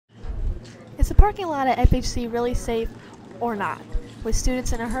the parking lot at FHC really safe or not? With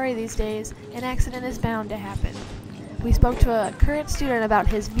students in a hurry these days, an accident is bound to happen. We spoke to a current student about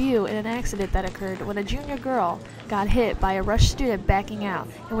his view in an accident that occurred when a junior girl got hit by a rush student backing out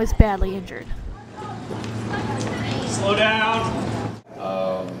and was badly injured. Slow down!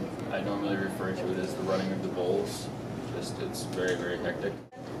 I normally refer to it as the running of the bulls. It's very, very hectic.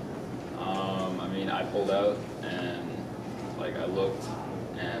 I pulled out and I looked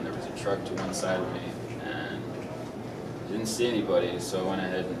and there was a truck to one side of me and didn't see anybody, so I went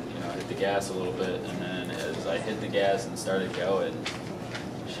ahead and hit the gas a little bit, and then as I hit the gas and started going,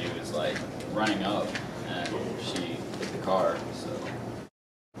 she was running up and she hit the car. So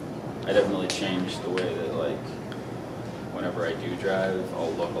I definitely changed the way that whenever I do drive,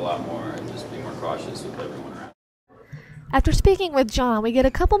 I'll look a lot more and just be more cautious with everyone around. After speaking with John, we get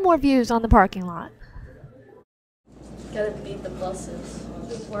a couple more views on the parking lot. Gotta beat the buses.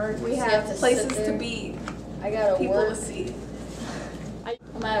 We have places to be. I gotta people work. to see. I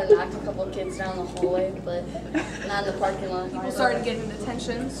might have knocked a couple of kids down the hallway, but not in the parking lot. People started getting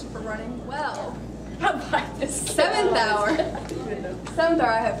detentions for running. Well, by the 7th hour. 7th hour,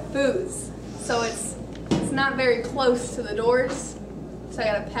 I have booze, so it's not very close to the doors. So I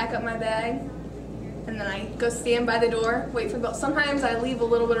gotta pack up my bag, and then I go stand by the door, wait for the bell. Sometimes I leave a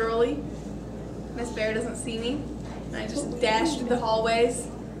little bit early. Miss Bear doesn't see me, and I just dash through the hallways.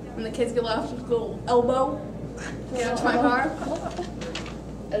 When the kids get left with a little elbow, get into my car.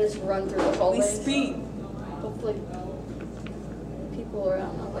 I just run through the We hallways. speed. Hopefully, people are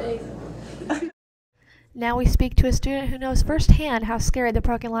out my way. Now we speak to a student who knows firsthand how scary the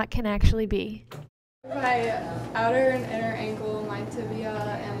parking lot can actually be. My outer and inner ankle, my tibia,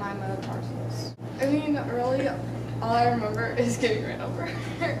 and my metatarsals. Really, all I remember is getting ran over.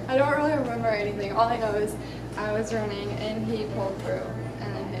 I don't really remember anything. All I know is I was running and he pulled through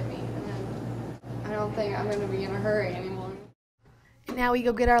and then hit me. And then I don't think I'm going to be in a hurry anymore. And now we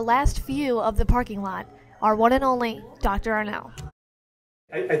go get our last view of the parking lot, our one and only Dr. Arnell.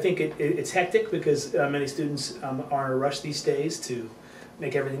 I think it's hectic because many students are in a rush these days to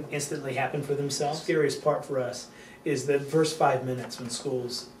make everything instantly happen for themselves. The scariest part for us is the first 5 minutes when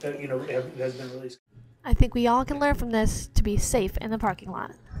schools, has been released. I think we all can learn from this to be safe in the parking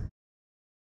lot.